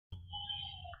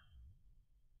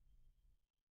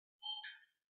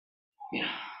Yeah.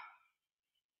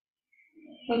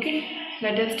 Okay,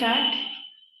 let us start.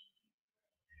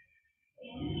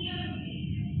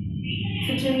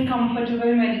 Sit in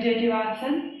comfortable meditative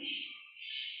asana.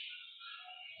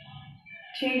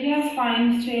 Take your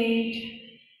spine straight.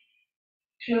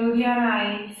 Close your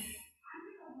eyes.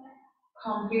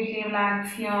 Completely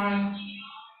relax your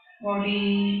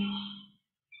body.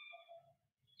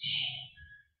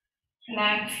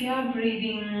 Relax your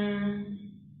breathing.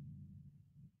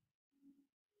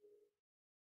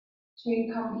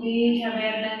 Take complete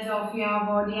awareness of your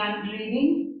body and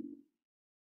breathing.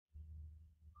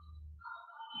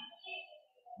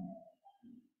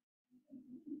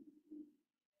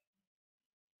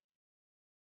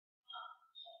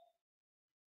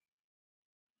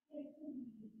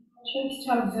 Just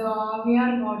observe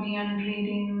your body and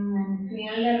breathing and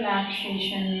feel the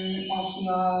relaxation of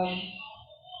your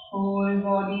whole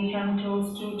body from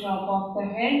toes to top of the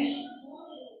head.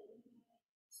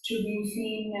 To be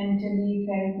seen mentally,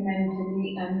 felt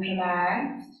mentally and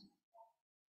relaxed.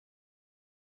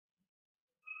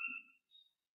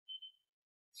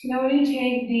 Slowly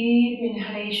take deep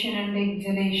inhalation and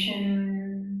exhalation.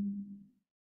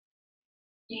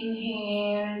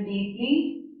 Inhale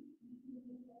deeply.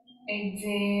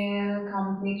 Exhale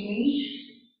completely.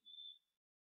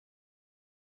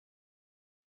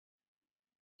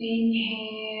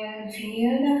 Inhale,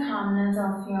 feel the calmness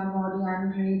of your body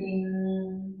and breathing.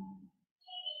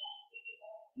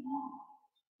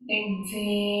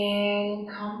 Exhale,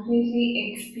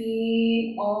 completely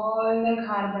expel all the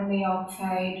carbon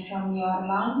dioxide from your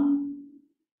lung.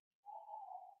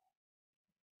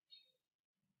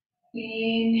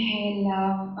 Inhale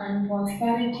love and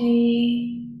prosperity.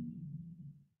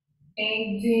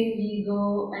 Exhale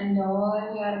ego and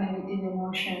all your negative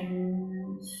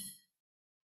emotions.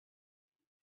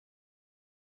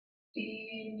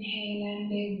 Inhale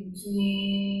and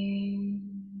exhale.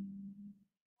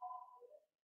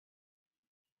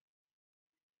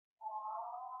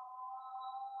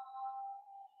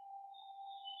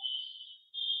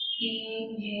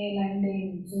 Inhale and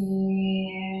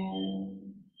exhale.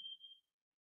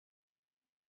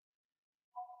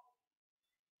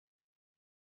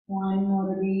 One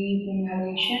more deep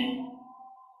inhalation.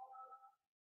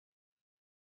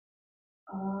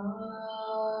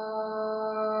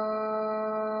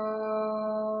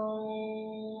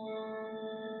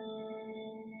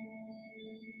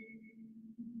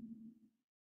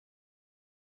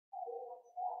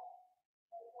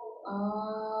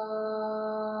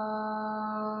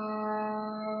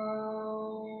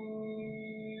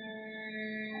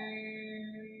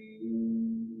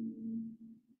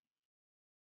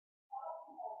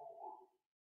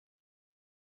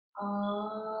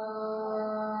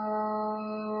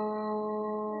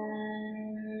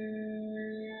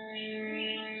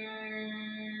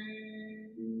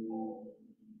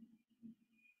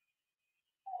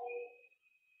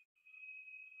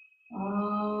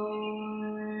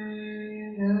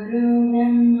 Guru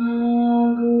Brahma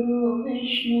Guru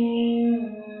Vishnu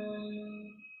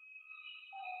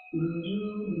Guru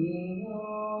Deva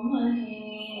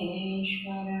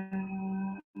Maheshwara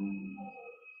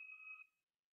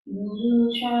Guru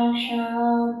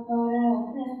Sakshat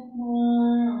Parabrahma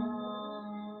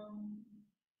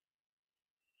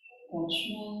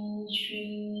Tasmai Shri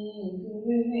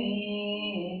Gurave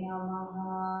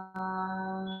Namaha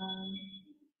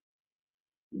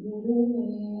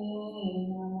Gurave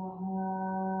Namaha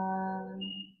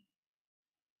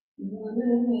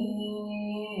Gurave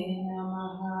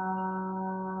Namaha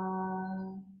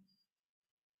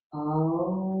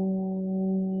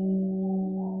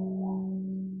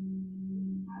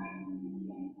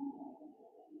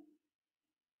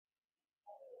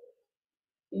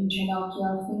Interlock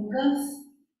your fingers,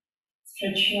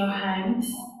 stretch your hands,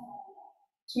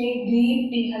 take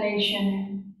deep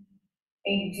inhalation,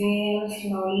 exhale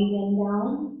slowly bend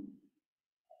down,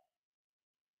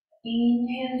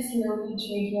 inhale slowly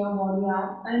take your body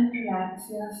up and relax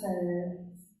yourself.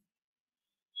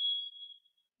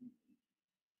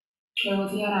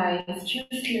 Close your eyes,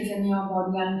 just listen your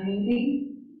body and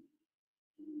breathing.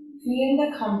 Feel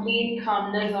the complete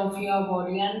calmness of your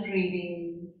body and breathing.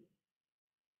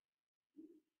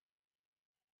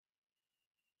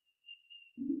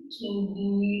 Take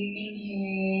deep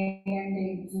inhale and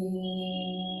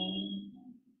exhale.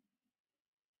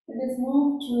 Let us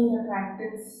move to the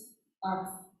practice of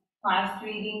fast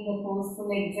breathing, the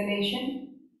forceful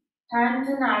exhalation. Hands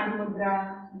in Adi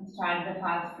Mudra and start the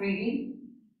fast breathing.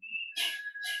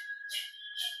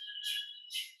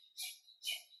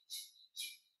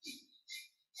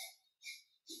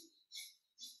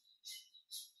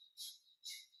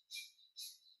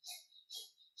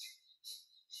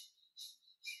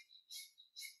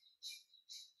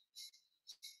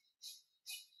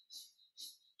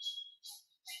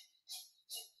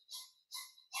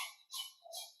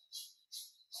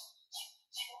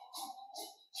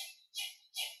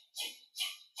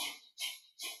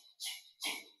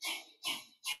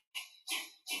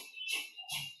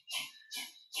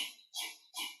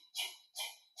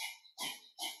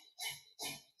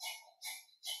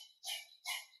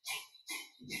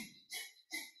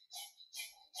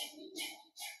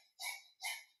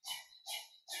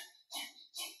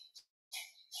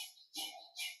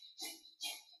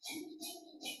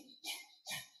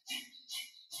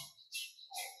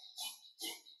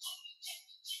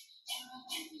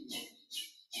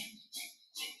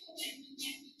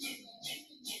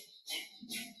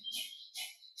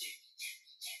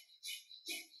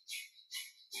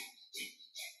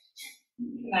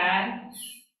 Relax.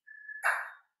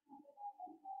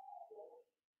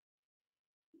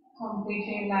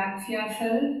 Completely relax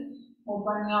yourself.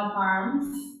 Open your palms.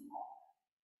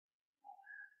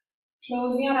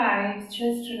 Close your eyes.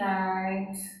 Just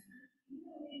relax.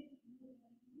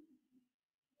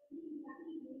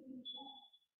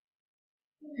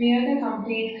 Feel the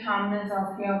complete calmness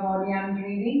of your body and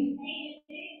breathing.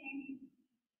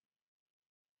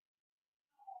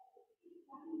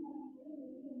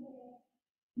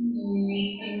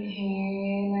 Deep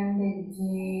inhale and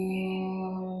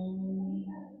exhale.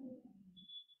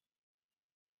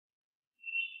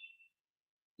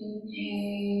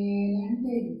 Inhale and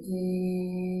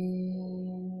exhale.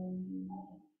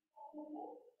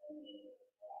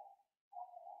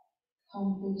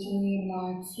 Completely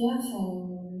relax yourself.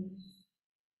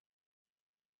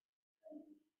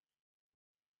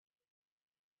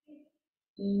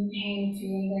 Inhale,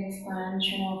 feel the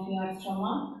expansion of your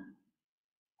stomach.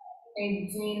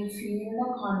 Exhale, feel the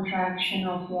contraction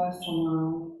of your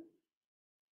stomach.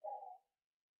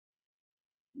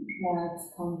 Relax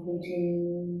completely.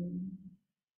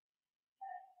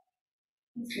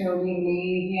 Slowly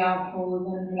leave your pose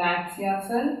and relax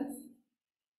yourself.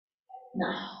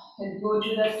 Now, let's go to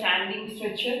the standing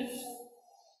stretches.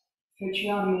 Stretch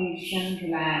your legs and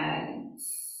relax.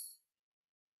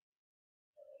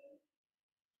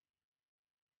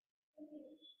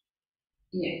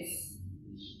 Yes.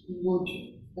 Good.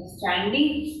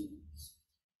 Standing.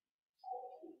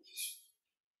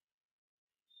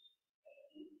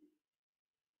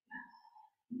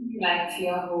 Relax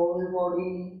your whole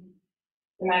body.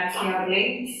 Relax your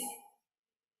legs.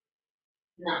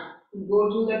 Now, go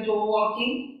to the toe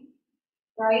walking.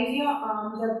 Raise your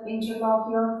arms up, interlock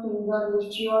your finger,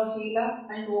 lift your heel up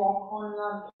and walk on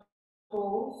your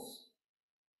toes.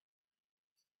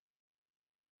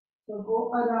 So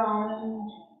go around.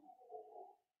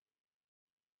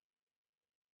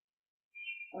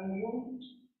 Around.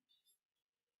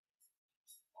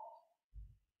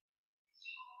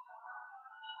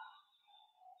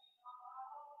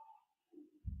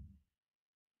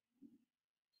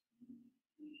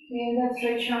 Feel the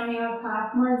stretch on your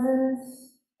calf muscles.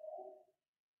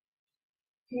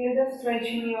 Feel the stretch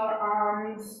in your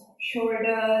arms,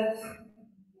 shoulders,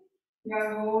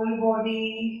 your whole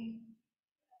body.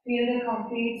 Feel the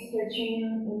complete stretching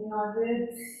in your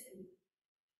ribs.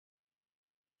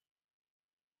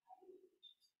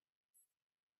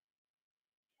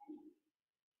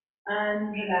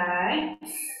 And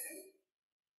relax.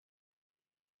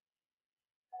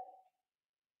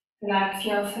 Relax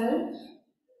yourself.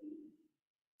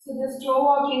 So this toe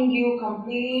walking give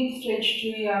complete stretch to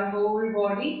your whole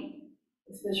body.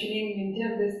 Especially in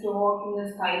winter, this toe walking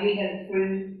is highly helpful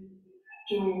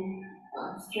to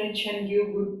stretch and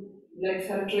give good blood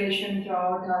circulation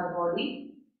throughout our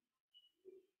body.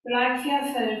 Relax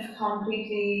yourself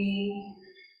completely.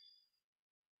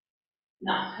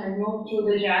 Now, I move to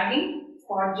the jogging,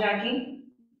 spot jogging.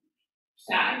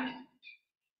 Start.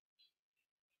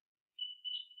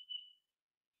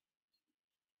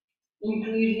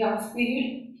 Increase your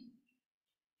speed.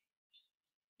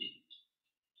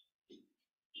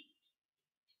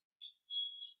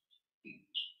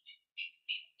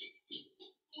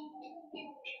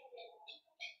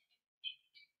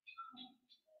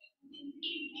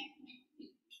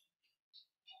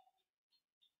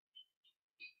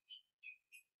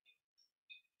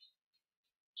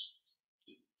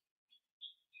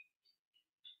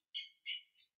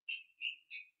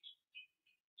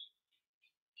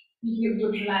 Give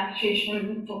good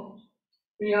relaxation for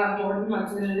your body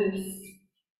muscles.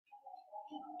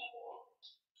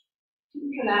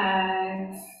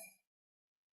 Relax.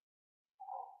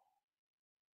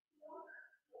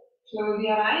 Close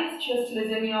your eyes. Just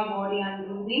listen your body and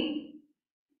breathing.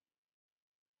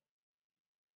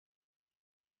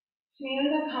 Feel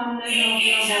the calmness of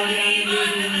your body and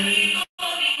breathing.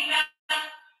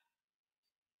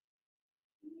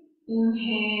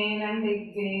 Inhale and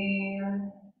exhale.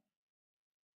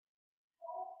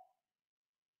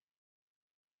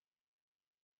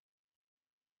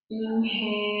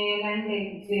 Inhale and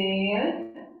exhale.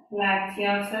 Relax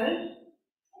yourself.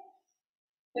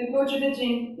 Then go to the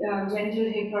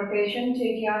gentle hip rotation.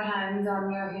 Take your hands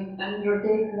on your hip and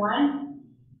rotate 1,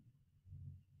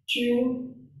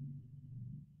 2,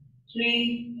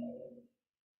 3,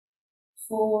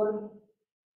 4,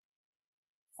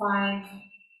 5,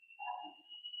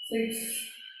 6,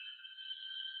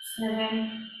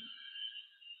 7,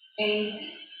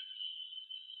 8,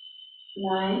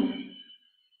 9,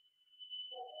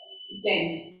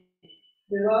 10.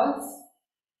 Reverse.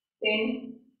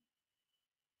 10,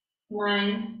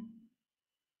 9,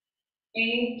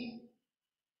 8,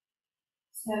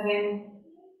 7,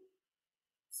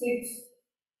 6,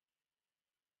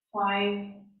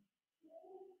 5,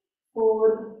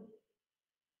 4,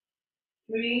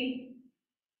 3,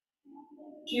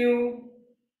 2,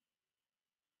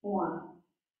 1.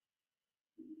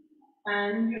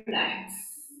 And relax.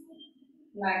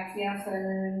 Relax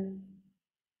yourself.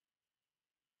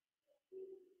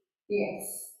 Yes.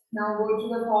 Now go to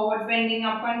the forward bending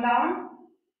up and down.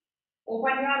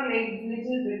 Open your legs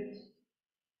little bit.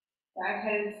 That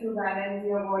helps you balance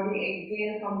your body.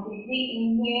 Exhale completely.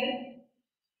 Inhale.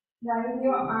 Rise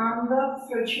your arms up.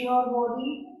 Stretch your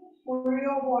body. Pull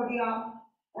your body up.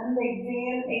 And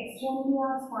exhale. Extend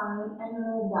your spine and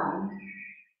move down.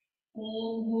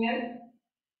 Inhale.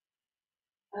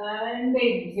 And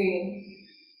exhale.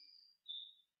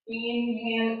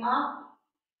 Inhale up.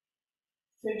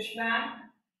 Stretch back.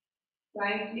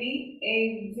 Slightly.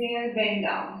 Exhale. Bend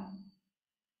down.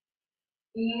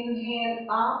 Inhale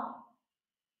up.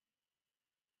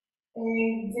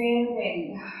 Exhale.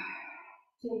 Bend.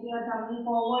 Take your tummy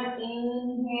forward.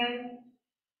 Inhale.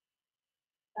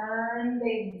 And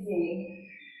exhale.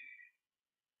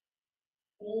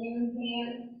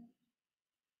 Inhale.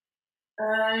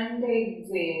 And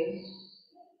exhale.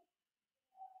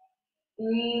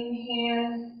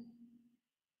 Inhale.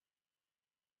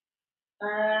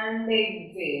 And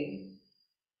exhale.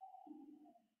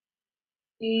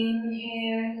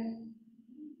 Inhale.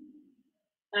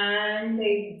 And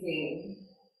exhale.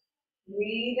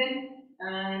 Breathe in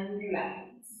and relax.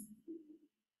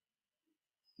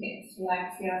 Yes,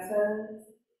 relax yourself.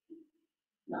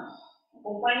 Now,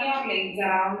 open your legs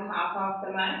around half of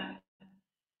the mat.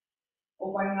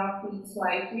 Open your feet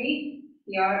slightly.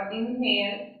 Your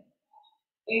inhale.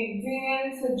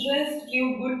 Exhale. So just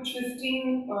give good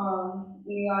twisting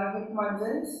in your hip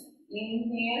muscles.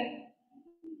 Inhale.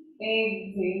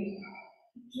 Exhale.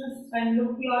 Twist and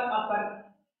look your upper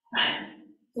hand.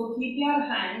 So keep your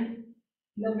hand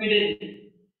in the middle.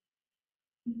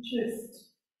 Twist.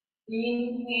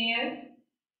 Inhale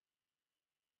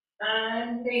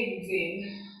and exhale.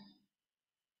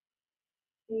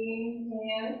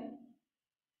 Inhale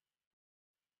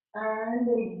and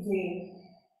exhale.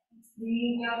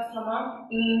 Squeeze your stomach.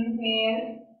 Inhale.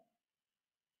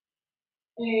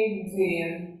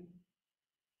 Exhale.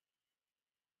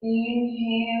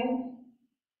 Inhale.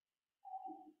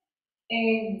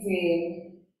 Exhale.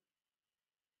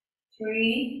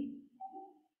 3,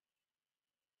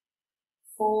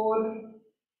 4,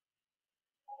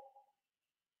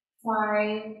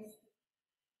 5,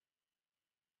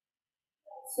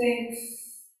 6,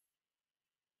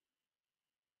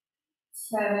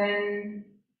 7,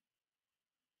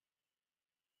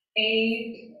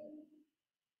 8,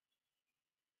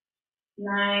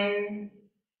 9,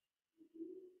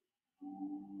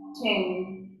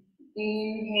 10.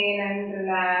 Inhale and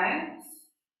relax.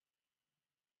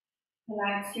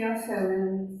 Relax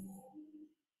yourself.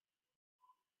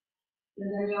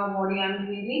 Listen your body and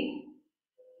breathing.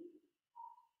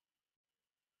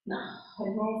 Now,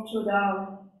 let's move to the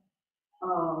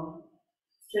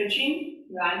stretching.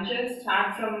 Lunges.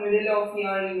 Start from middle of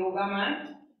your yoga mat.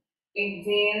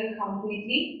 Exhale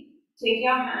completely. Take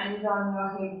your hands on your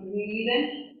hip. Breathe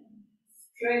in.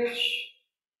 Stretch.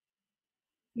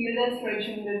 Feel the stretch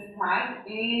in this part.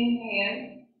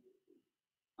 Inhale.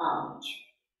 Out.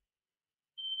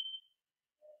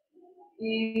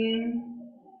 In.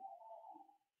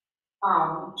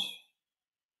 Out.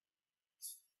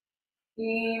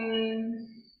 In.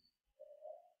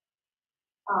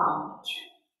 Out.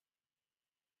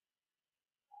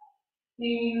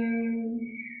 In.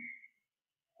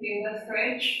 Feel the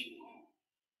stretch.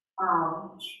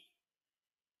 Out.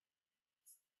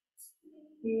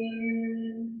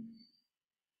 In.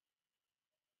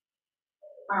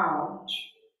 Out.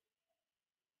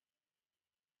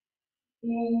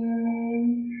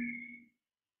 In.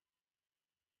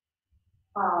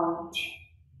 Out.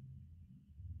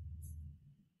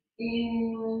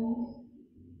 In.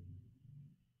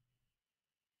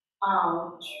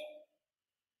 Out.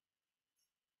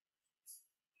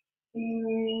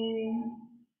 In.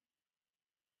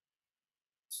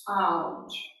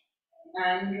 Out.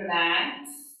 And relax.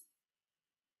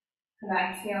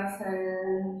 Relax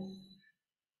yourself.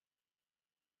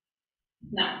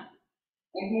 Now,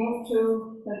 let's move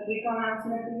to the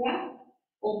Trikonasana Kriya.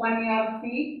 Open your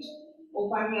feet.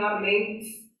 Open your legs.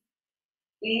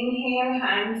 Inhale,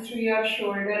 hands to your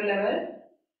shoulder level.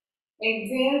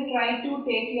 Exhale, try to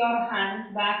take your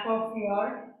hands back of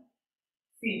your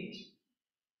feet.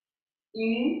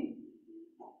 In,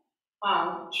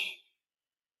 out.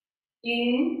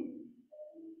 In,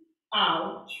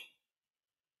 out.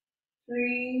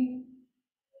 3,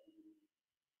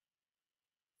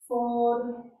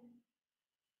 4,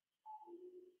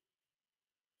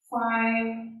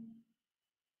 5,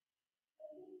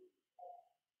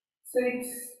 6,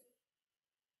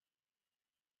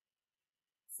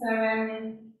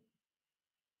 7,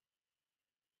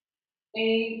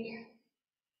 8,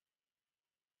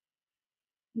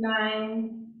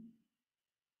 9,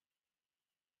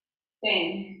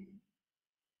 10.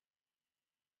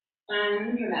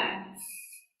 And relax.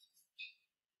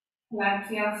 Relax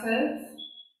yourself.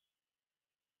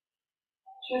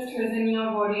 Just listen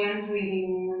your body and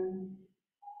breathing.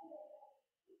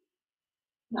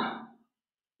 Now,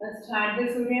 let's start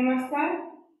the Surya Namaskar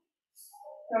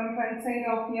from front side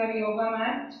of your yoga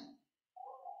mat.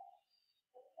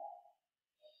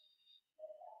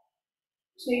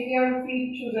 Take your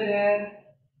feet together.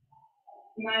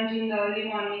 Imagine the early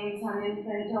morning sun in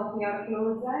front of your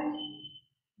closed eyes.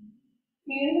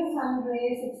 Feel the sun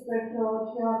rays spread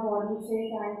throughout your body.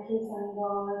 Say thank you, sun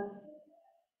god.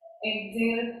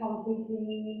 Exhale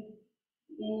completely.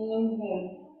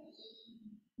 Inhale.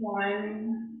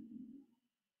 1,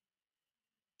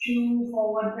 2,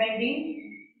 forward bending.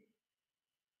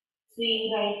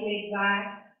 3, right leg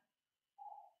back.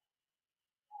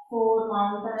 4,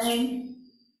 mountain.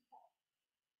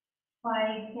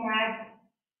 5, cat.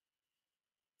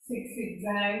 6,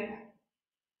 zigzag.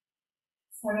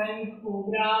 7,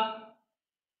 cobra.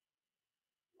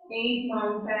 8,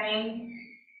 mountain.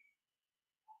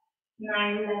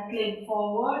 9, left leg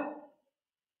forward.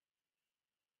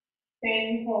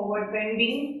 10, forward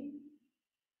bending.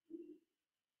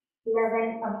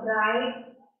 11, upright.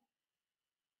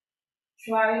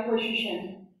 12,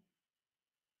 position.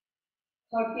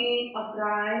 13,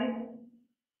 upright.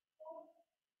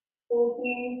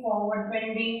 14, forward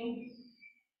bending.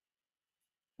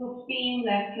 15,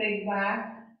 left leg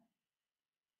back.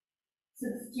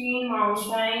 16,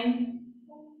 mountain.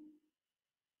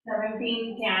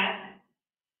 17, cat.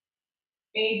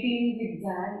 18,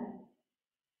 zigzag.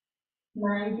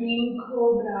 19,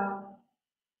 cobra.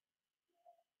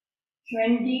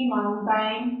 20,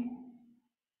 mountain.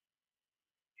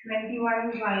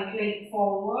 21, right leg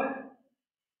forward.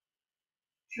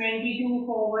 22,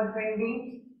 forward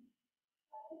bending.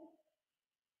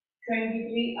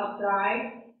 23,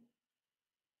 upright.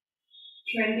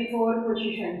 24,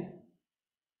 position.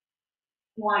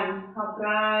 1,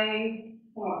 upright.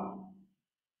 1.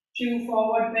 2,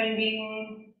 forward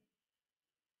bending.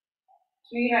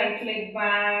 3, right leg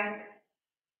back.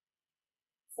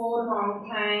 4,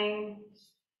 mountain.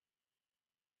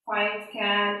 5,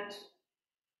 cat.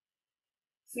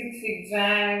 6,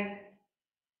 zigzag.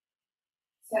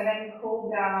 7,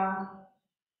 cobra.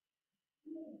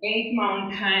 8,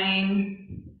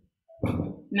 mountain.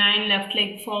 9, left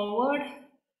leg forward.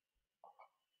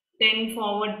 10,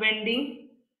 forward bending.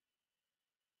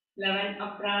 11,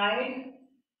 upright.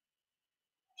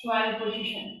 12,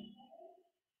 position.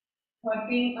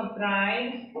 13,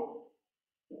 upright.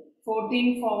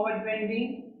 14, forward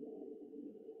bending.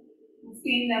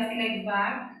 15, left leg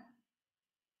back.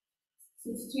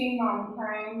 16,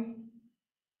 mountain.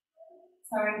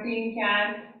 17,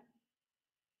 cat.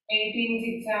 18,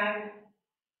 zigzag.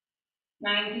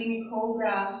 19,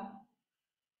 cobra.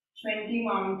 20,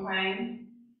 mountain.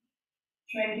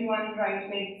 21, right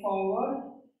leg forward.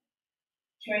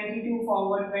 22,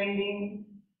 forward bending.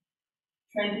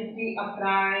 23,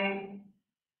 upright.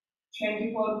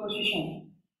 24,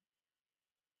 position.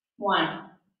 1,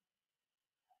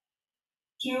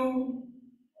 2,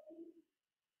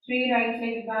 3, right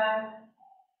leg back.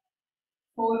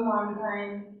 4,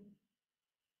 mountain.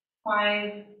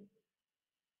 5,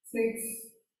 6,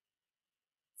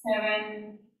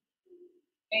 7,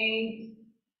 8,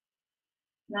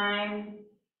 9,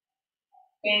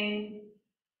 10,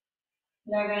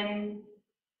 11,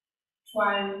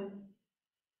 12,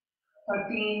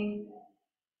 13,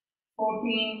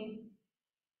 14,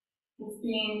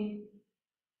 15,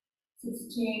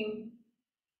 16,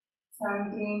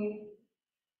 17,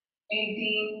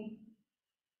 18,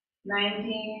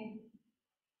 19,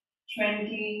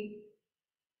 20,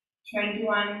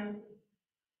 21,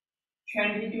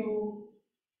 22,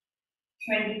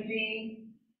 23,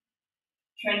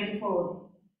 24.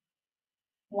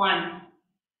 1,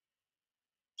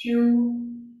 2,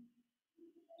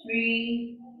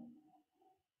 3,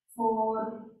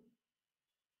 4,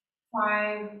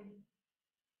 5,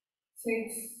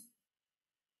 6,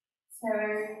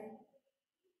 7,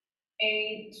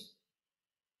 8,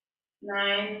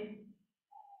 9,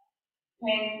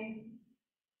 10,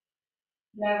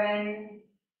 11,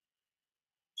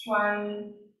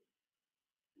 12,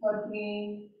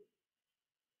 13,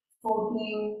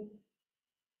 14,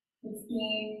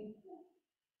 15,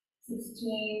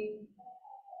 16,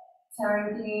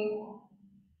 17,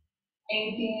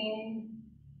 18,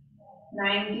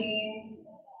 19,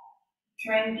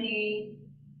 20,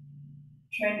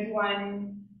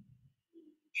 21,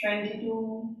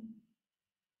 22,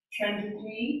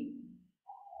 23,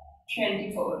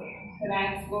 24.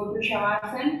 Relax, go to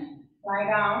Shavasana, lie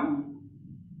down,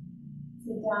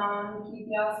 sit down, keep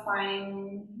your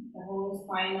spine, the whole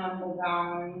spine on the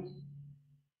ground.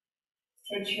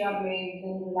 Stretch your legs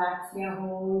and relax your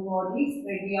whole body.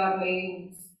 Spread your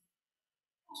legs.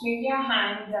 Take your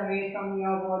hands away from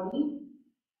your body.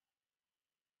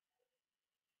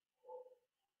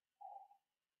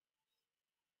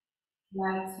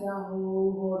 Relax your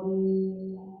whole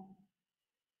body.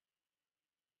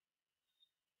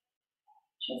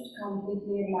 Just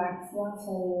completely relax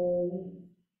yourself.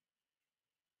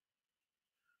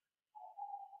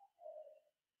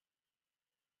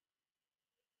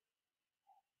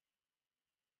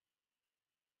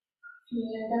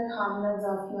 Feel the calmness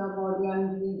of your body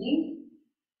and breathing.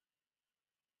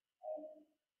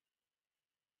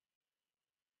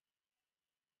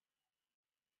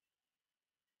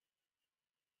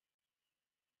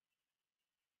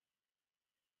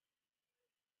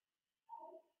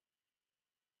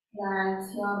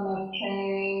 Relax your left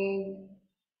leg.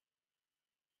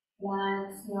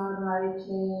 Relax your right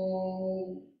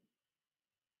leg.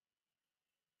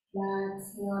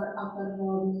 Relax your upper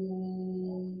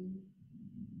body.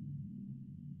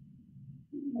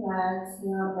 Relax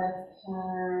your left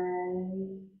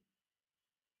hand.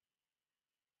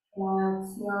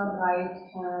 Relax your right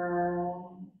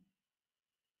hand.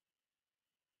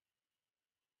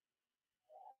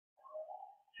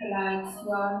 Relax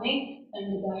your neck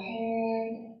and the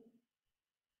head.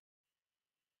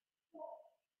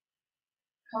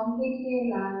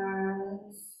 Completely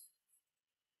relax.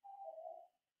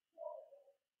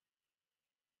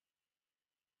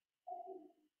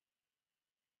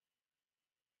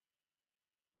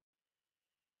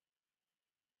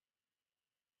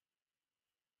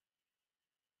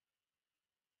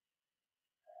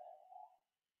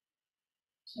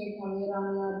 Take away on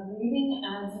your breathing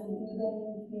as you breathe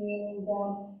in, feel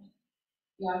that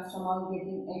your stomach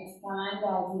getting expand.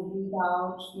 As you breathe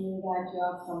out, feel that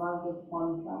your stomach gets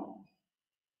contract.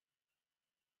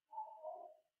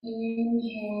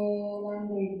 Inhale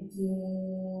and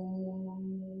exhale.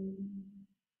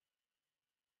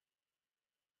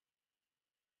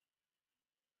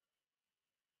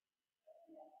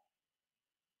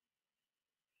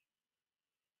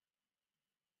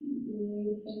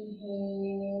 Deep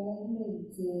inhale and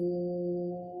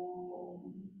exhale.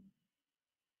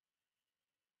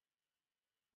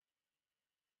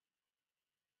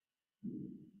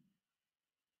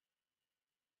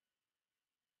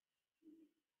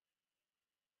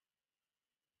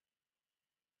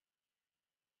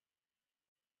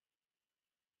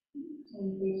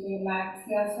 Completely relax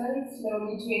yourself.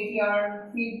 Slowly take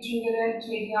your feet together,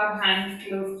 take your hands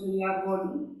close to your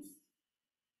body.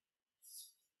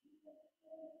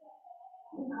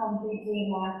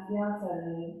 Completely relax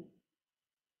yourself.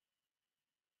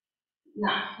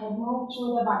 Now, move to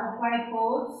the butterfly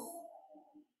pose.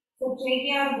 So take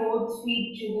your both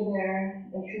feet together,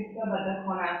 the Shukta Baddha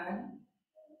Konasana.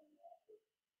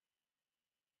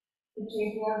 So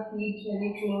take your feet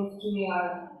very close to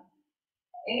your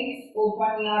legs,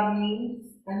 open your knees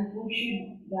and push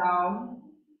it down.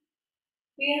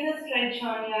 Feel the stretch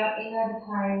on your inner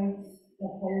thighs, the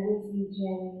pelvis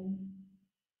region.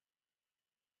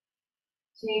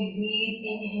 Take deep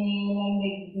inhale and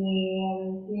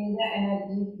exhale. Feel the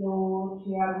energy flow to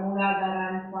your Muladhara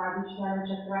and Swadhisthana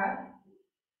chakra.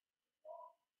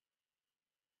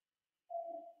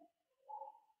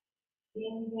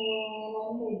 Inhale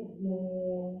and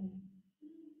exhale.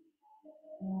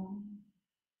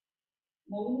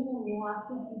 Now you have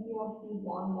to keep your feet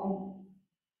down like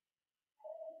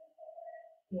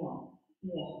yeah,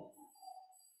 yeah,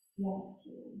 yeah.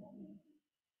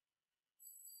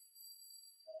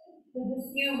 So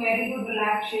this gives very good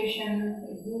relaxation.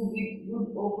 It will give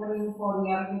good opening for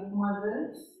your hip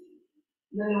muscles,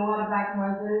 the lower back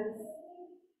muscles.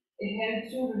 It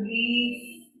helps to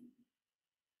release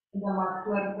the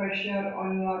muscular pressure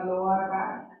on your lower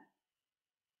back.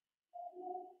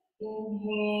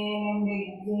 Inhale and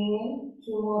exhale.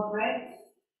 Two more breaths.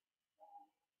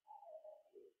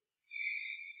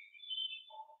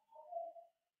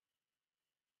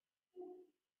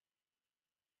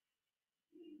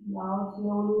 Now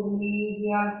slowly release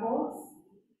your force.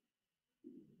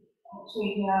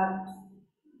 Take your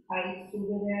eyes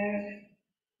together.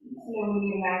 Slowly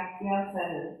relax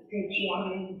yourself. Stretch your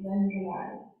legs and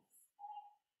relax.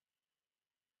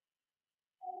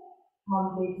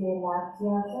 Completely relax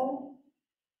yourself.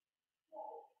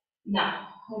 Now,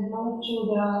 head move to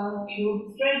the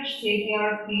cube stretch. Take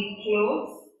your feet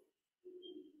close.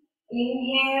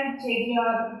 Inhale, take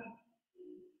your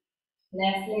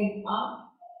left leg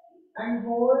up and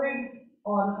hold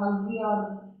or hug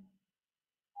your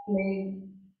leg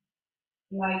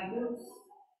like this.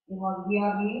 You hug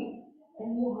your knee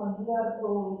and you hug your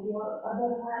toe with your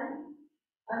other hand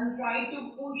and try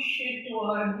to push it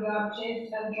towards your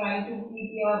chest and try to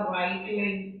keep your right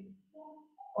leg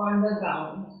on the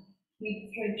ground.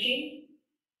 Keep stretching.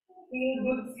 Feel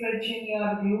good stretching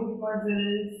your glute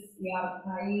muscles, your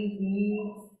thighs,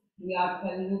 knees, your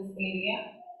pelvis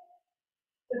area.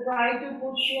 So try to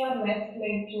push your left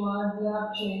leg towards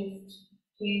your chest.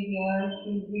 Stay here,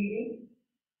 keep breathing.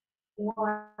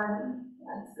 One,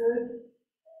 that's good.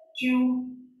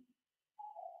 Two,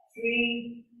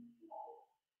 three,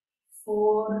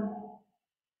 four,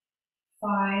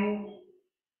 five,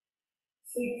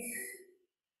 six,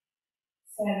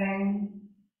 seven,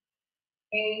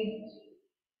 eight,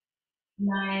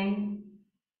 nine,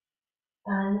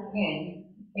 and 10.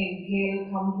 Exhale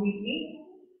completely.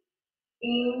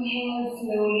 Inhale,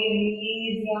 slowly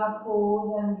release your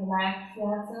pose and relax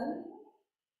yourself.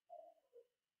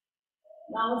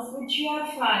 Now switch your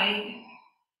side.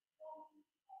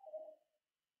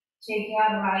 Take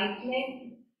your right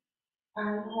leg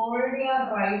and hold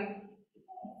your right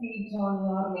feet on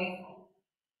your left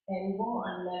elbow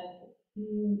and left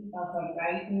knee,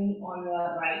 right knee on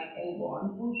your right elbow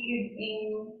and push it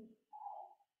in.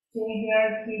 Stay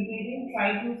here, keep breathing.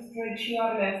 Try to stretch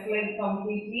your left leg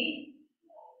completely.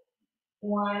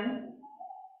 One,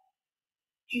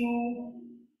 two,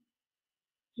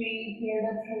 three. Feel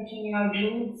the stretching your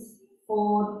glutes.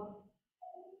 Four,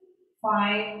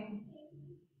 five,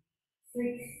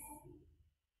 six,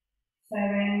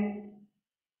 seven,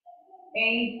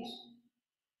 eight,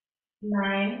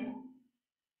 nine,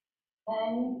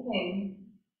 and 10.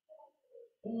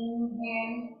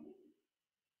 Inhale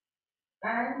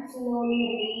and slowly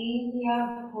release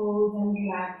your pose and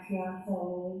relax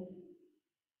yourself.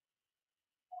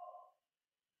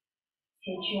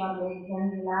 Stretch your legs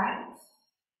and relax.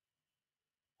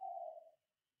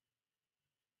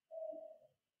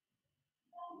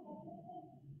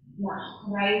 Now,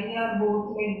 rise your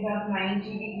both legs up 90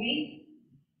 degrees.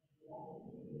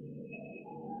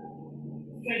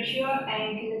 Stretch your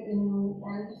ankle in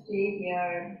and stay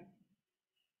here.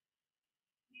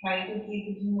 Try to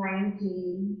keep it in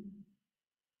 90.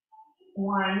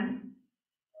 One,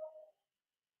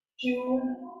 two,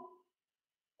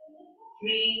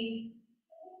 three,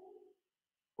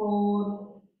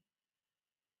 four,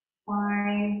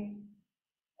 five,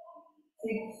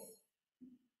 six,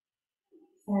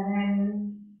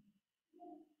 seven,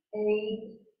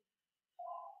 eight,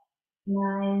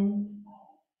 nine,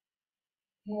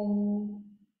 10.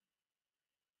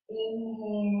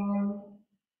 Inhale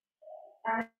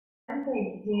and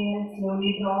exhale.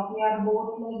 Slowly drop your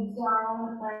both legs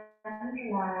down and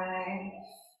relax.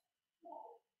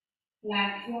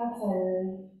 Relax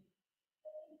yourself.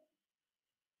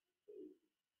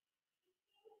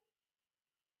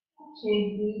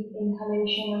 Take deep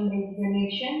inhalation and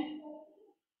exhalation.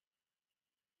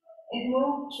 And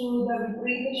move to the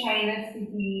Viparita Shayana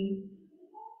Sthiti.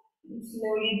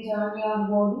 Slowly turn your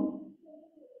body.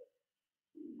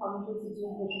 Come to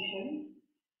sitting position.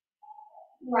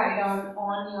 Lie down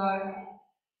on your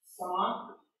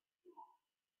stomach.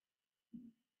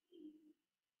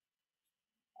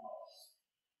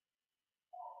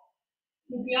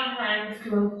 Keep your hands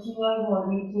close to your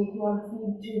body. Take your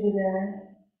feet together.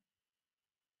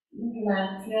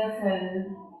 Relax yourself.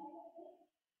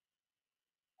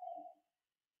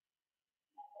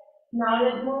 Now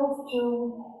let's move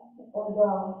to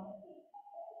the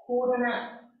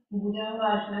Purana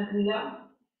Bhujangasana Kriya.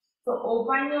 So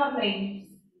open your legs,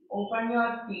 open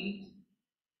your feet,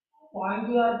 point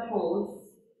your toes,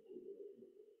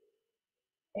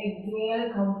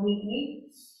 exhale completely.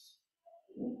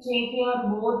 Take your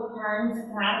both hands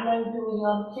parallel to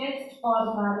your chest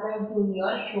or parallel to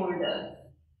your shoulders.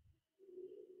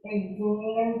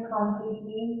 Exhale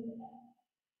completely.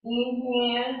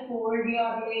 Inhale, fold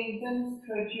your legs and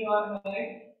stretch your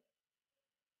head.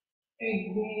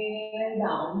 Exhale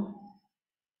down.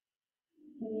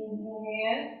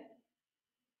 Inhale,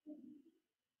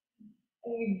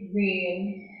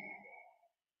 exhale.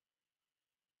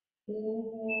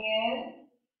 Inhale.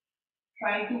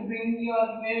 Try to bring your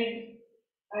head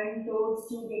and toes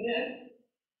together.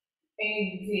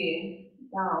 Exhale.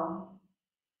 Down.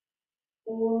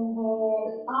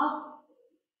 Inhale up.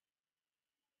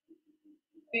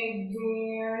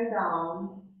 Exhale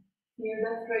down. Feel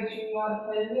the stretch in your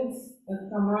pelvis, the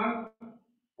stomach,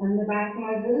 and the back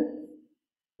muscles.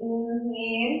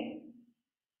 Inhale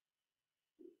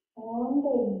and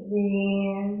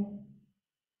exhale.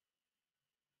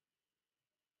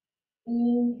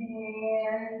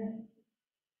 Inhale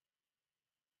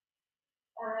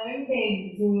and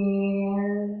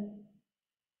exhale.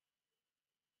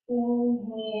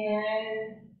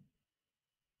 Inhale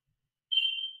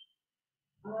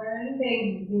and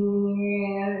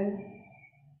exhale.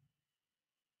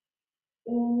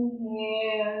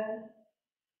 Inhale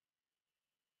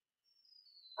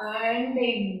and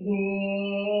exhale.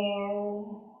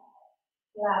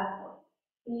 Last one.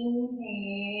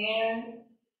 Inhale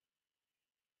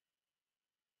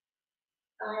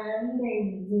and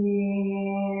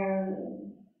exhale.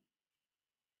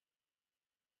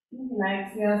 Relax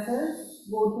yourself.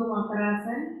 Go to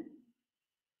Makarasana.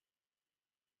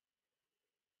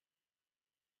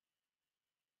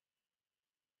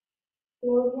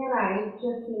 Close your eyes.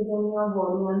 Just listen your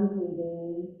body and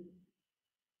breathing.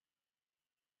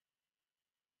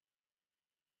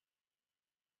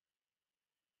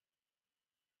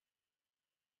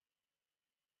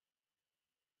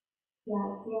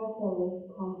 Relax yourself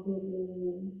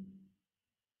completely.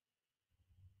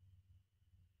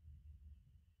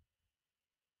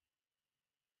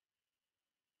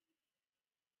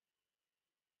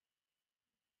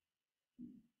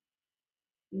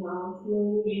 Now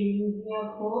slowly release your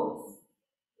pose.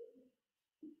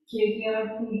 Take your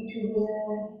feet to the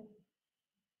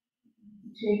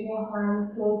take your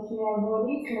hands close to your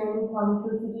body. Slowly come to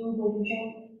sitting position.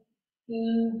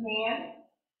 Inhale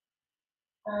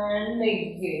and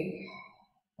exhale.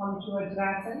 Come to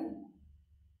Vajrasana.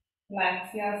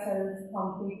 Relax yourself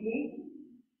completely.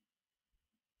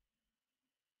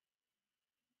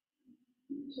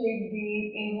 Take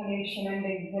deep inhalation and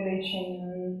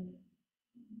exhalation.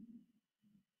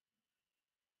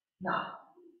 Now,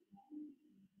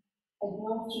 I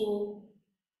move to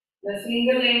the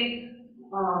single leg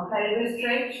pelvis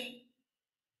stretch.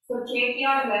 So take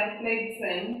your left leg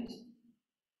front.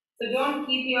 So don't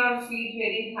keep your feet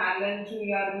very parallel to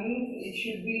your knees. It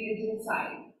should be little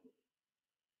side.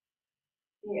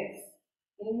 Yes.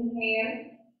 Inhale.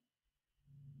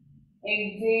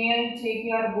 Exhale. Take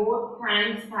your both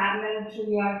hands parallel to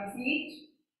your feet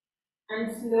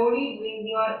and slowly bring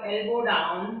your elbow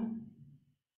down.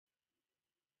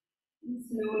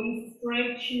 Slowly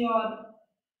stretch your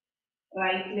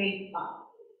right leg up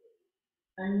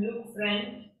and look front.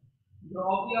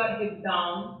 Drop your hip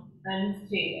down and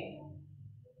stay there.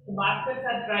 The baskets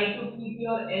are try to keep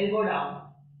your elbow down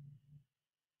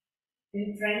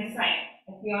in front side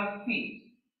of your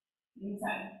feet.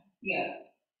 Inside here.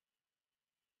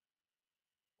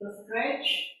 So stretch.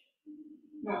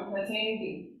 No, the same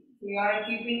thing. We are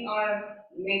keeping our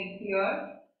leg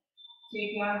here.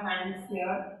 Take your hands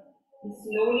here. And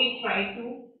slowly try to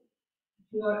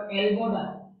put your elbow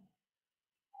down.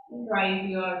 Drive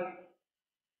your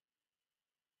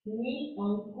knee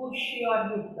and push your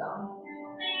hip down.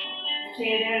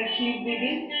 Stay there, keep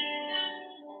breathing.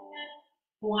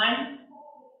 1,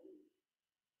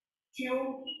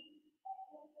 2,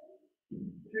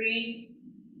 3,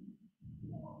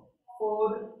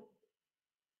 4,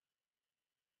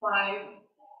 5,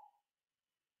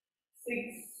 6,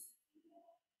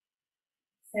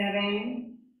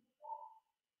 7,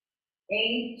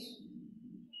 8,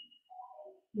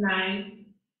 9,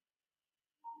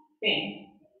 10.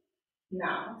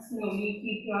 Now slowly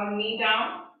keep your knee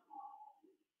down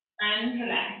and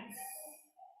relax.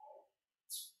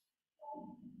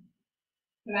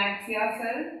 Relax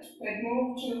yourself. Let's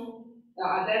move to the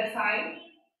other side.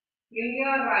 Bring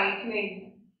your right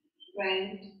leg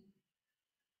front.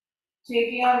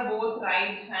 Take your both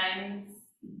right hands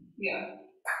here.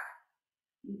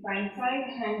 Front side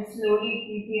and slowly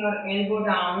keep your elbow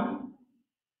down.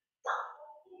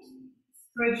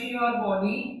 Stretch your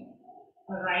body.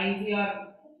 Rise your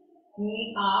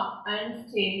knee up and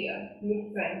stay here.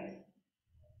 Look front.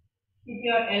 Keep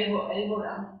your elbow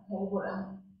down, elbow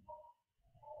down.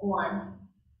 1,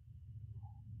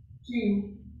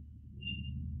 2,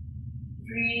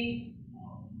 3,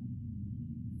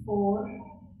 4,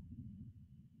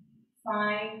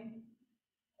 5,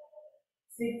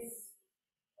 6,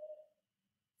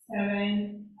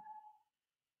 7,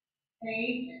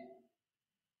 8,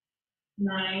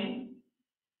 9,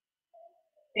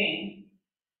 10.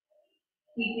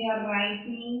 Keep your right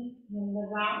knee on the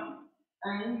ground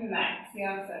and relax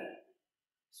yourself.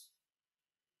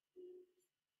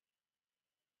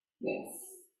 Yes.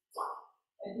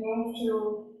 Let's move to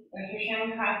the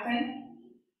Shankhasana.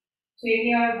 Take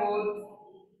your both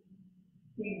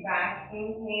Feet back.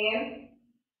 Inhale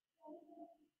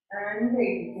and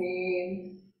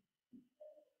exhale.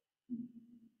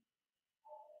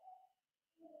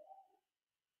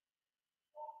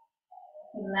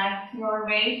 Relax your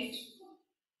waist.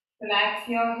 Relax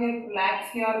your hip.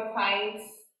 Relax your thighs.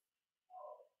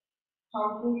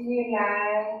 Completely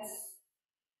relax.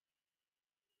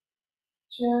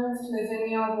 Just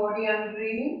listen your body and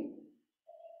breathing.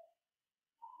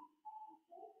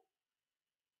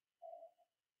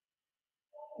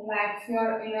 Relax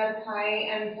your inner thigh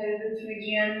and pelvis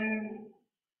region.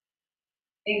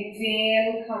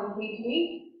 Exhale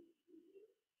completely.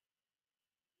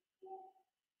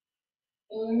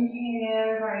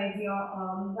 Inhale, raise your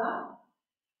arms up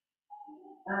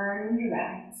and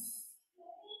relax.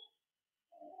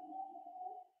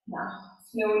 Now,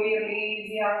 slowly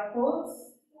release your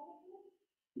toes.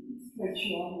 Stretch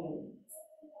your legs.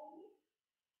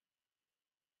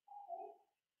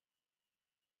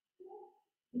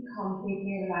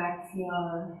 Completely relax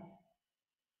your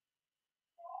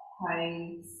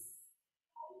thighs.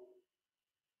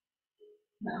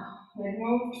 Now, let's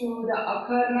move to the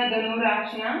Akarna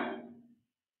Dhanurasana.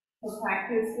 So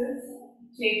practice this.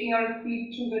 Take your feet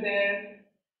together.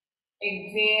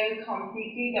 Exhale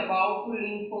completely the bow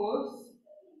pulling pose.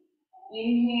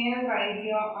 Inhale, raise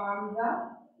your arms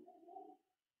up.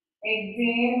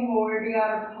 Exhale, hold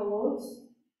your toes.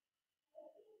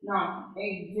 Now,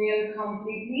 exhale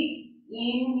completely.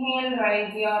 Inhale,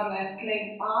 raise your left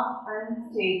leg up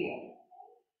and stay here.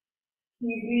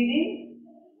 Keep breathing.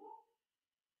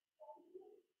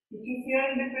 If you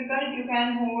feel difficult, you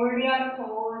can hold your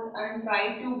toes and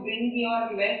try to bring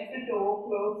your left toe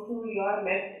close to your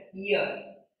left ear.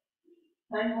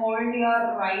 And hold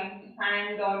your right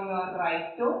hand on your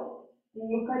right toe.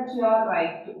 Look at your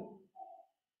right toe.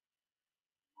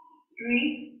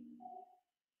 3,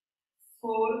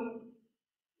 4,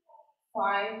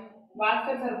 5.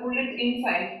 Basket sir, pull it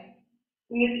inside.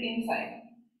 Pull it inside.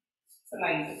 So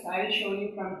like this. I will show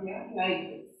you from here like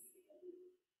this.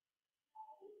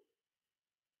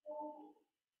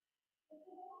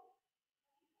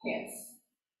 Yes.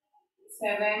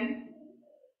 7,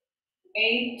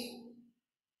 8,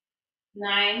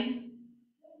 9,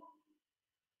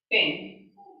 10.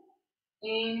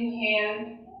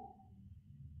 Inhale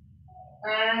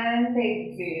and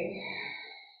exhale.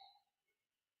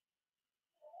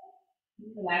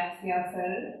 Relax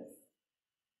yourself.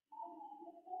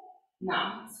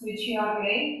 Now switch your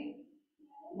leg.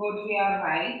 Go to your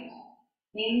right.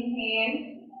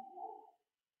 Inhale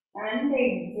and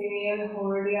exhale.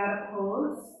 Hold your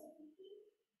toes.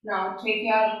 Now take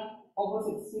your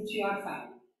opposite. Switch your side.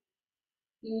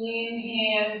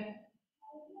 Inhale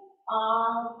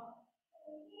up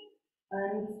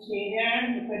and stay there.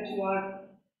 Look at your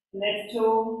left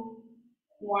toe.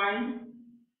 1,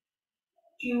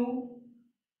 2,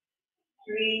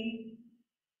 3,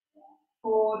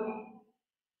 4,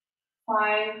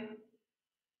 5,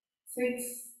 6,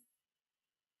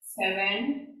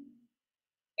 7,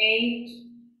 8,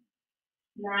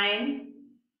 9,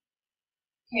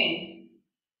 10.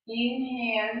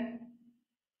 Inhale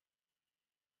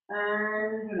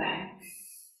and relax.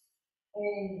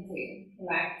 Exhale.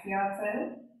 Relax yourself.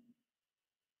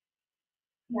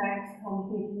 Relax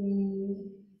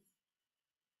completely.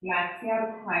 Relax your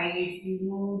thighs,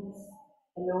 glutes,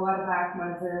 lower back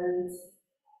muscles.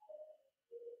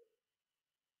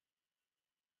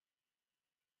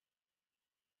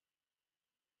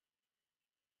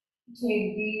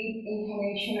 Take deep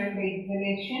inhalation and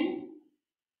exhalation.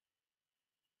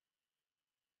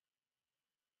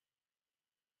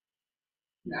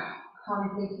 Now,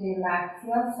 completely relax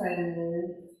yourself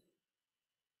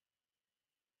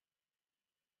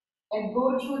and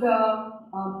go to the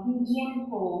pigeon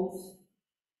pose.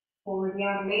 Hold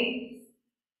your legs,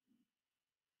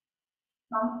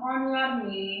 come on your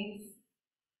knees.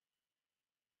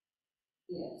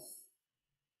 Yes.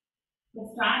 So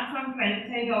start from front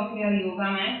side of your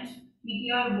yoga mat. Keep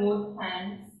your both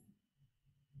hands.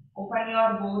 Open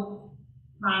your both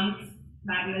palms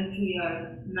parallel to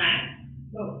your mat.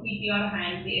 So keep your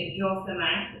hands the edge of the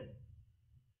mat.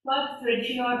 First stretch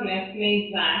your left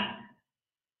leg back.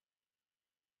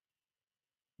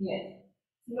 Yes.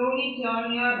 Slowly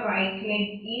turn your right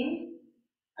leg in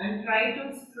and try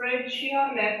to stretch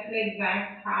your left leg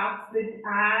back half with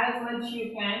as much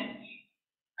you can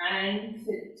and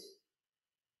sit.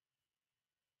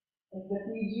 It's the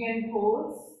pigeon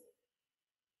pose.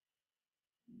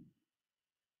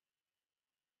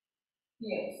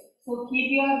 Yes. So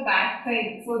keep your back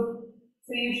side.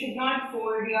 So you should not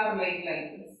fold your leg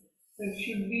like this. So it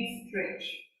should be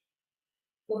stretched.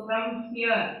 So from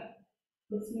here,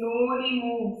 So slowly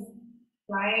move.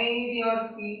 Slide your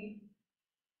feet,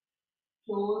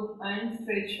 toes, and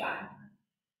stretch back.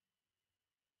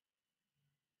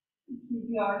 Keep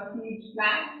your feet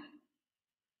flat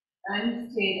and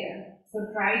stay there.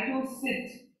 So try to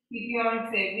sit. Keep your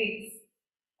cervix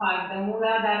or the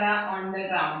Muladhara on the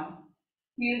ground.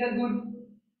 Feel the good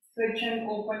stretch and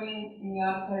opening in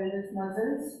your pelvis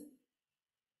muscles.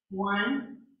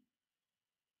 One,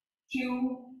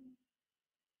 two,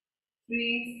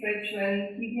 three. Stretch well.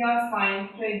 Keep your spine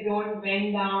straight. Don't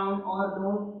bend down or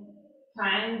don't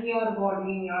hang your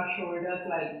body in your shoulders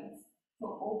like this. So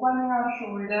open your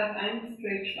shoulder and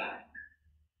stretch back.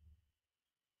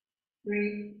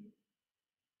 3,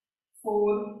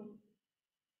 4,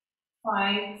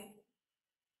 5,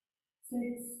 6,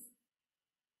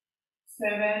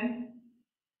 7,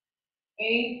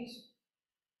 8,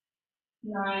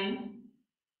 9,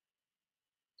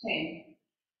 10.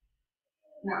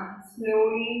 Now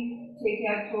slowly take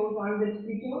your toes on the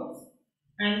tippy toes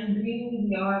and bring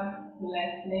your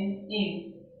left leg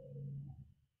in.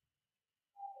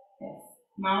 Yes.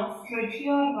 Now stretch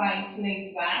your right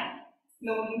leg back.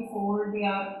 Slowly fold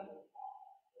your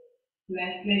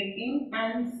left leg in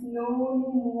and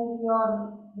slowly move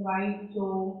your right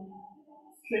toe.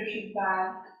 Stretch it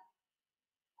back.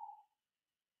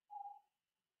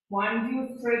 Once you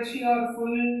stretch your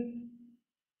full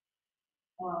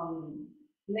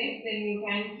leg, then you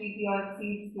can keep your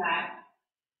feet flat.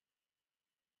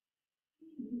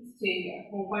 Stay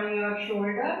there. Open your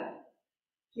shoulder.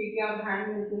 Take your hand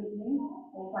little in.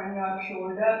 Open your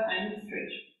shoulder and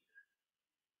stretch.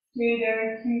 Stay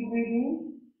there. Keep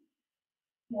breathing.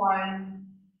 1,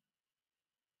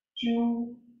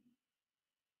 2,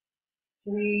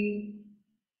 3,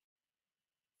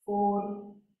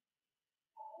 4,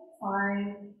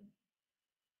 5,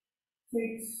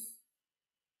 6,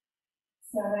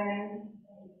 7,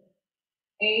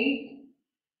 8,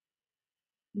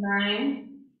 9,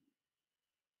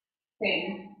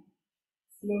 10.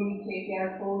 Slowly take your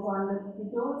toes on the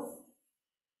toes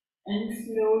and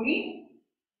slowly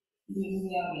bring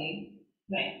your leg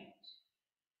right.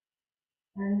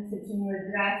 And sitting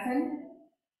Vajrasana.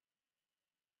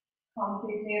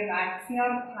 Completely relax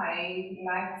your thighs,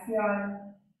 relax your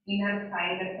inner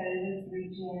thigh, the pelvis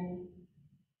region.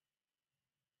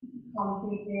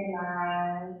 Completely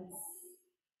relax.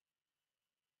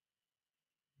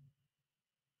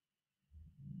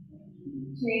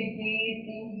 Take deep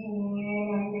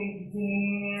inhale and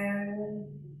exhale.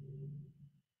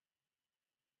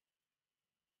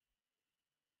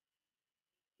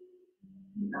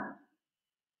 Now,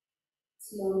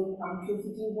 slowly come to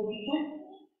sitting position.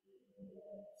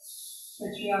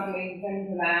 Stretch your legs and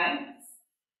relax.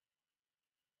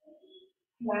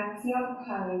 Relax your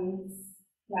thighs,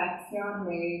 relax your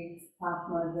legs, calf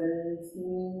muscles,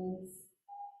 knees.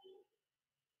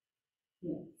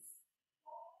 Yes.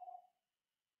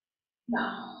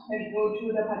 Now, let's go to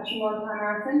the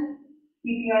Paschimottanasana.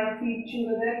 Keep your feet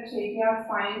together, take your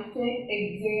spine straight,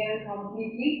 exhale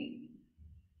completely.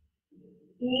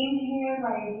 Inhale,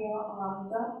 right your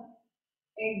arms up.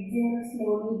 Exhale,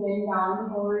 slowly bend down,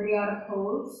 hold your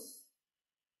toes.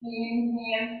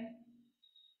 Inhale.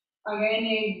 Again,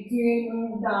 exhale,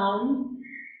 move down.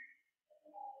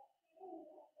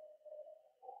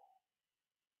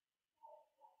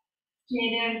 Stay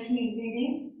there, keep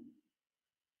breathing.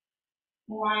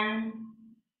 1,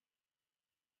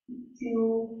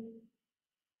 2,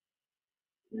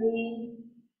 3,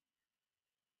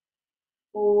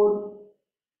 4,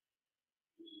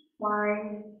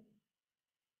 5,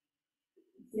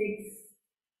 6,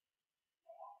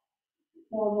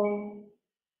 7,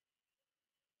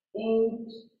 8,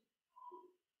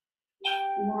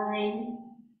 9,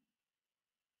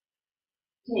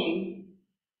 10.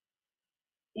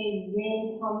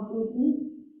 Exhale completely.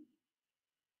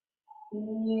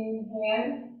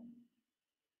 Inhale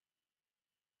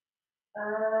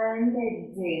and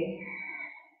exhale.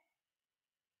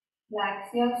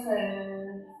 Relax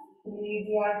yourself. Release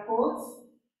your pose.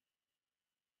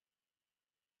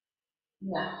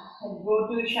 Now, go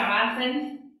to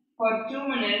Shavasana for 2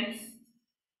 minutes.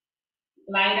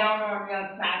 Lie down on your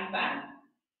flat back.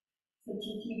 So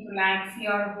to keep relax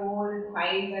your whole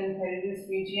thighs and pelvis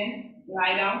region.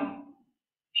 Lie down.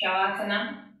 Shavasana.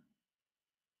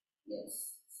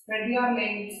 Yes. Spread your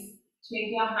legs.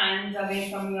 Take your hands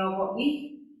away from your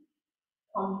body.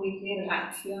 Completely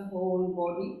relax your whole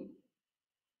body.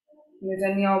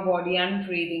 Listen your body and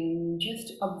breathing.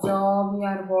 Just absorb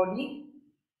your body.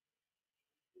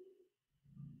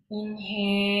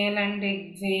 Inhale and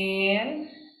exhale.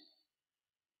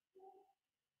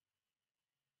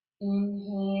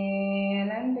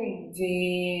 Inhale and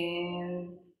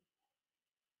exhale.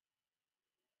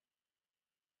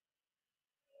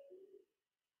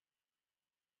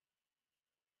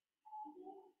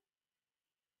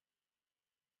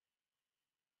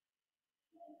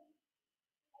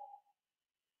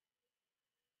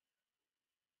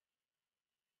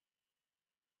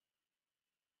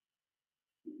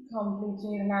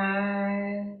 Completely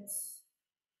relax.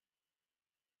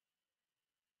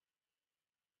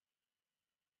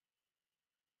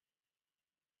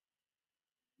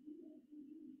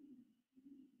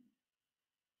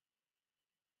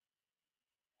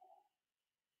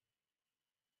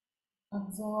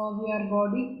 Absorb your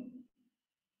body.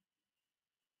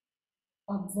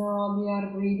 Absorb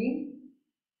your breathing.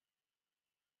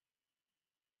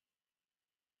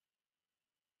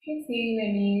 If you feel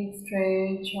any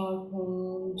stretch or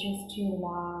pain, just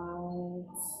relax.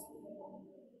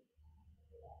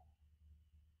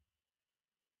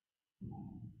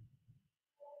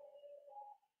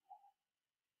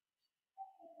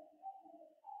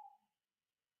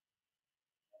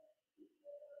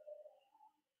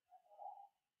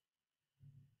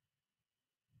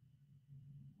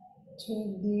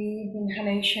 Take deep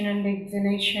inhalation and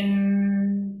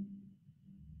exhalation.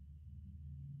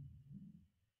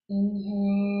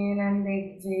 Inhale and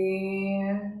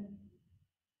exhale.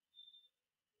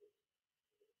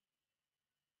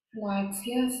 Relax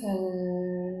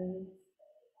yourself.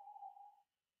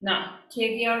 Now,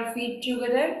 take your feet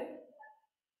together.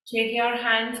 Take your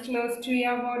hands close to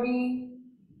your body.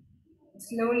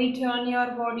 Slowly turn your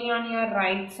body on your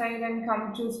right side and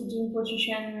come to sitting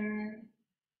position.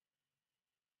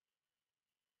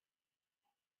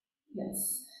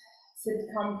 Yes. Sit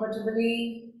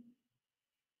comfortably.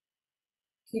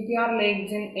 Keep your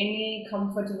legs in any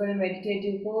comfortable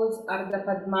meditative pose. Ardha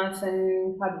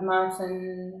Padmasana,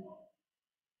 Padmasana.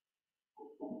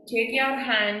 Take your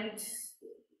hands.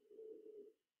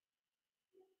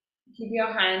 Keep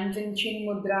your hands in Chin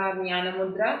Mudra, Jnana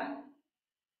Mudra.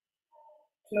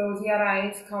 Close your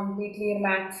eyes, completely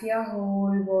relax your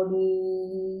whole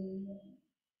body.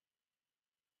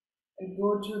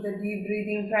 Go to the deep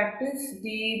breathing practice.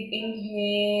 Deep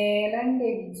inhale and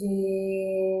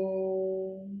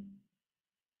exhale.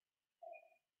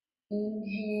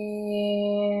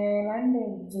 Inhale and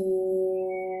exhale.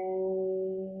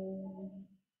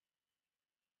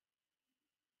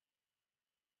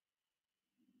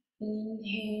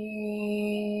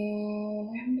 Inhale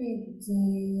and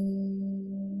exhale.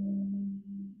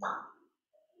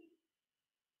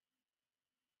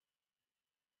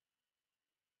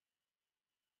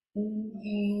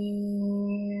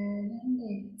 Inhale and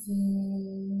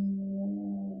exhale.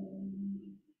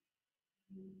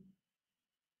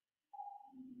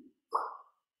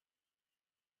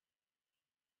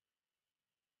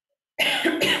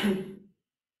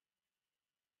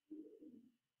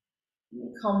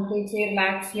 Completely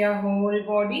relax your whole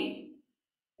body.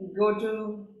 Go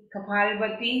to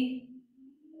Kapalbhati,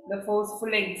 the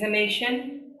forceful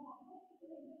exhalation.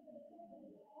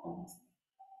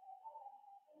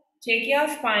 Take your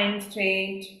spine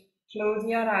straight. Close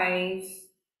your eyes.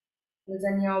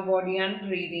 Listen your body and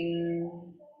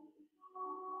breathing.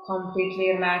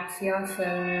 Completely relax yourself.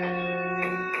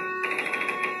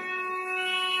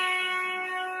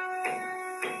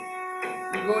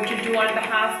 Go to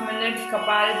 2.5 minutes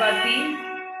Kapalbhati.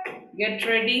 Get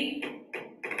ready.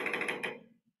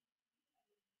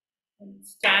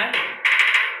 Start.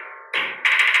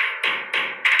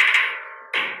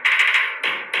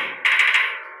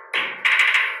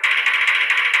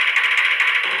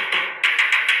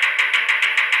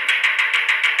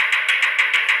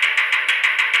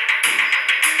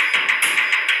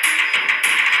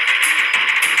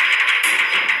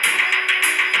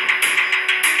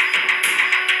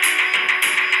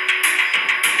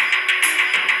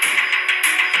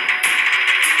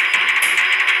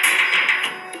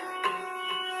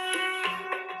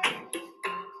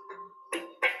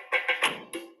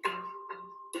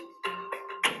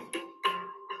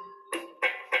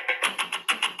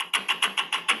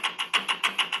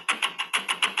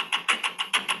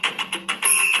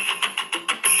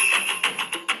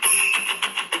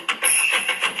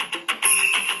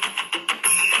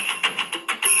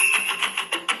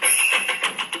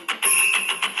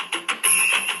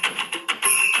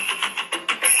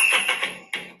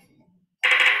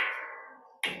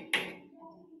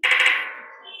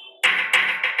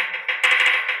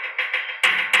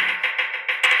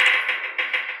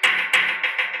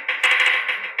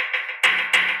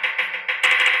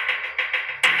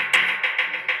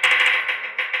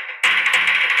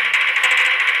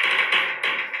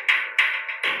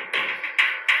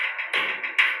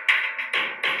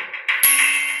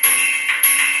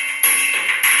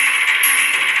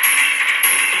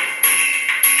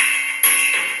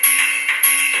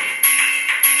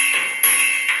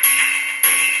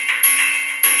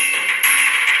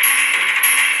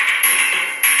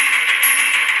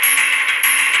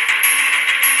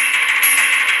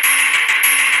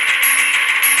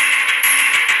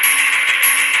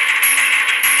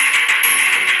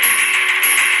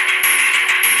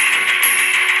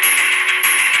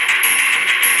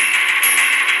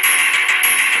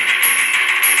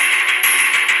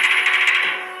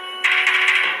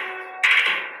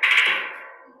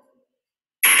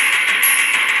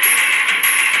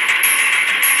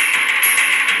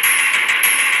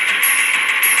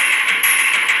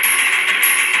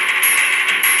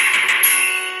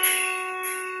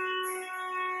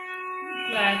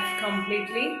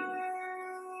 completely.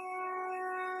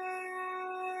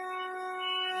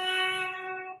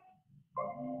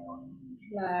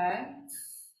 Relax.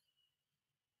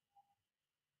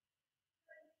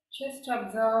 Just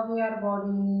observe your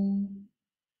body.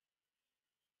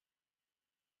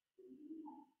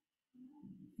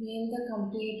 Feel the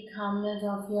complete calmness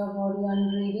of your body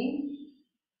and breathing.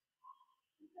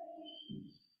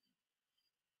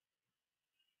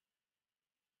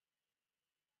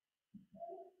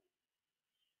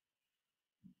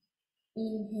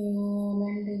 Inhale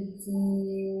and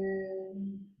exhale.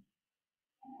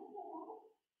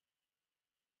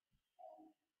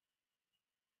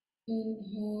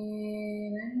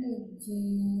 Inhale and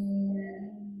exhale.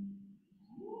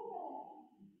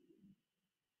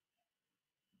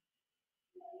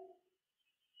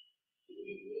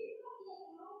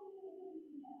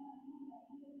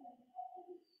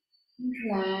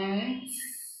 Relax.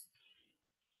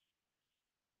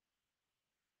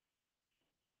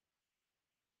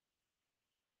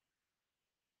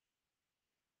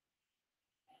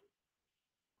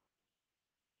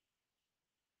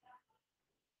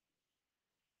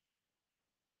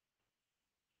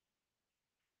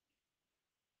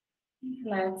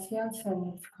 Relax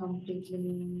yourself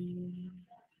completely.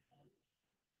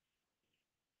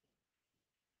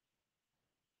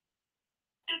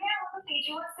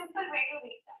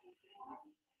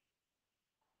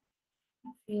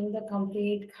 Feel the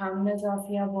complete calmness of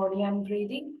your body and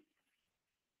breathing.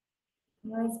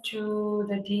 Move to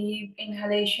the deep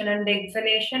inhalation and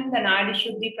exhalation, the Nadi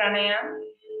Shuddhi Pranayam.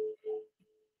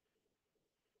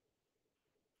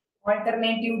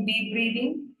 Alternative deep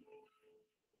breathing.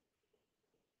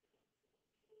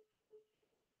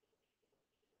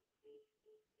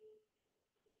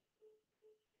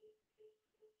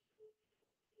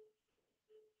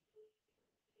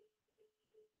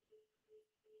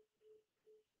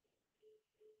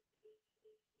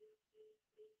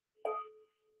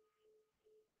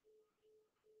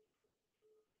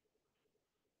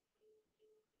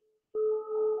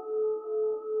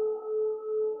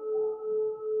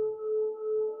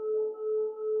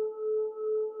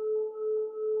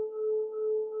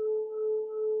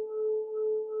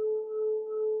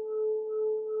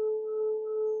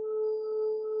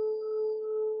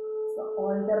 So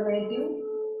alternative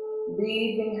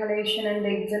deep inhalation and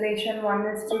exhalation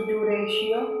 1:2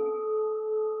 ratio.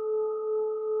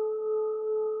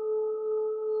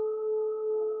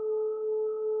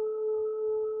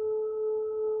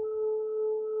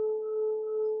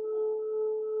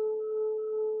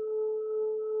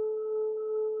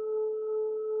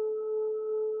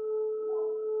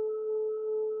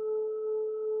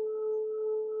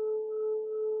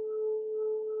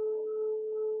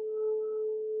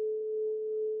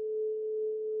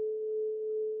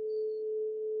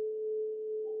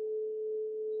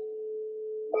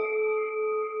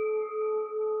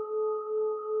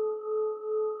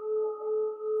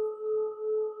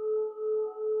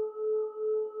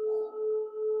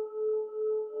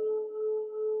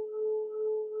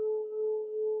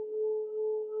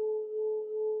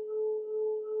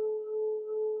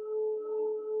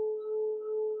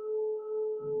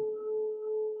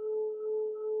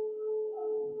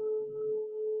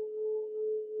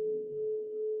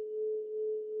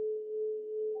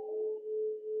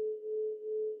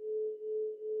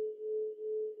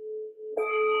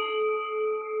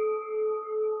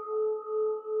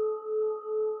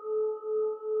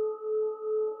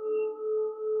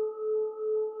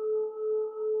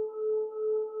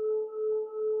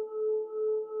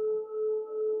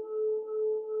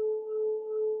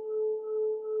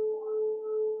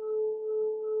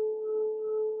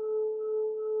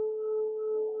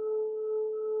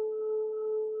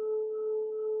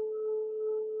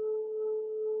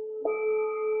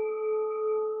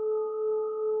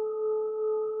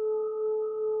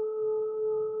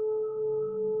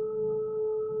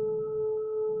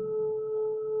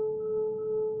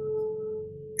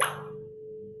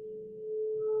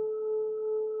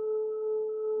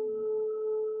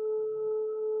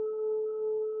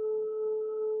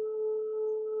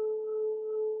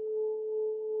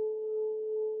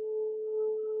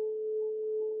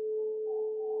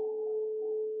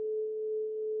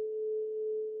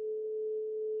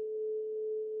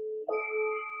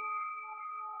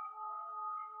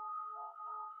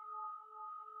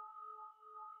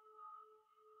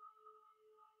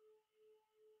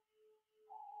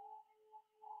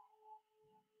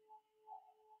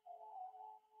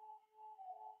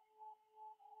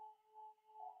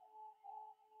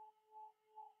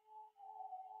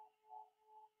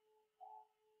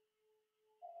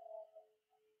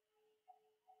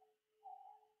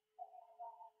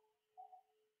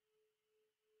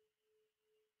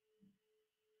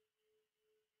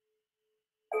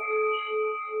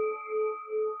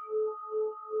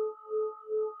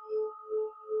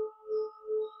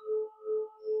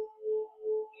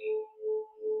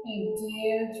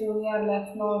 Exhale through your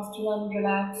left nostril and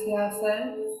relax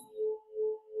yourself.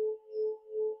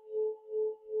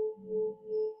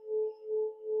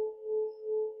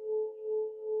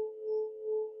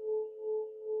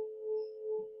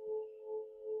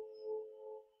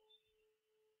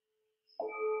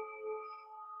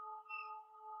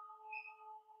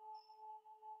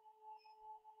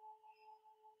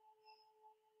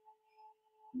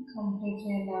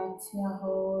 Completely relax your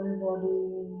whole body.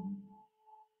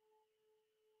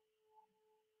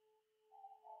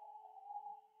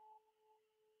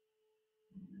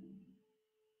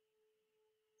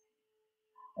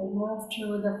 And move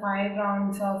through the 5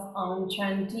 rounds of arm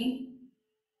chanting.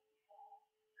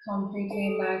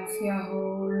 Completely relax your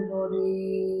whole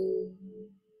body.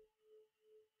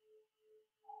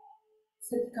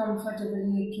 Sit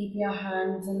comfortably, keep your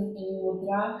hands in A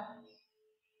mudra.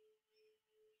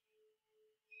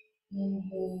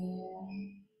 Inhale.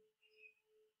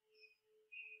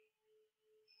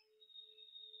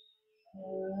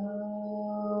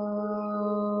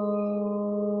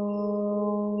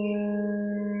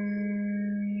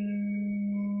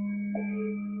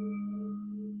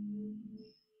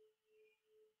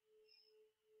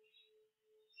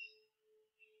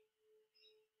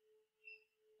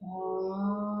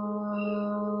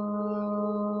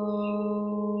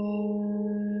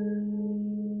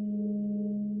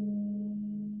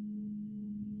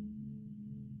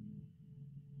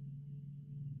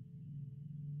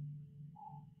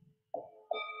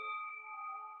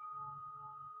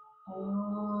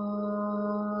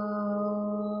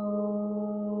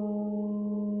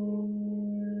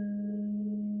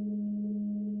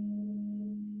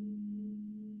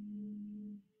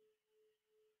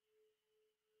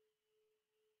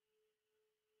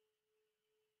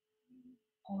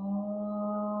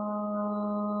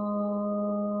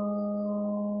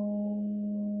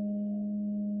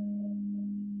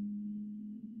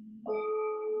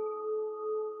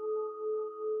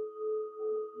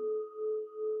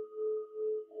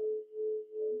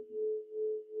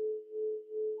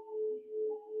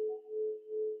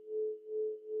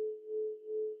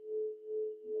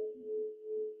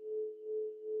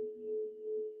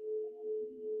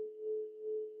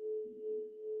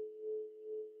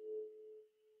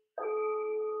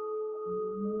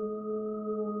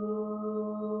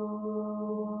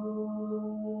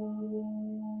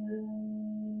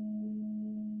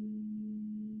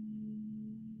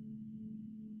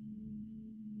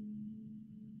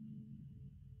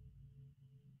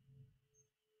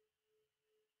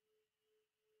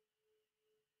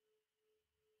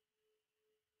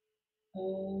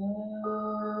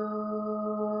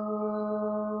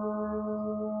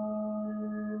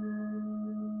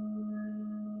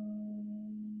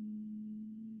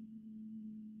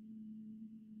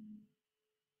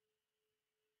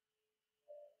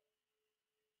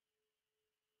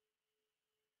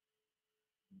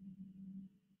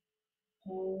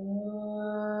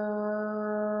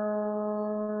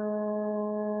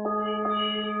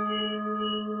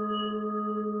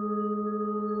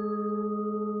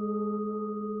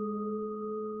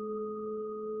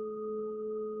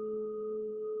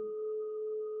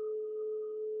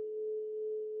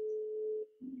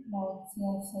 Relax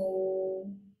yourself.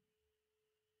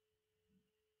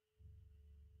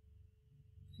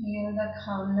 Feel the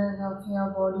calmness of your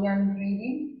body and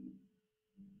breathing.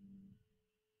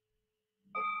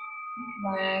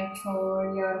 Relax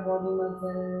all your body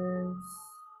muscles.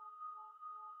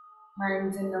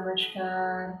 Hands in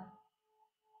Namaskar.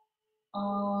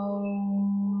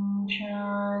 Om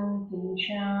Shanti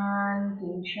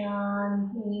Shanti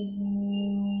Shanti.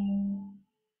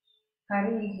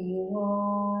 Hari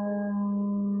Om.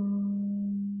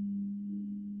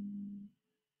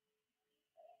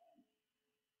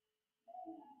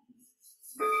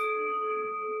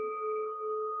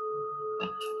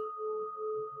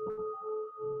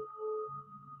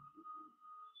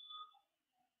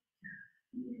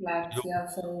 Relax Yo,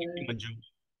 yourself. Manju.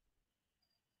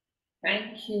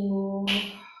 Thank you.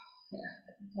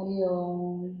 Hari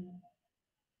Om.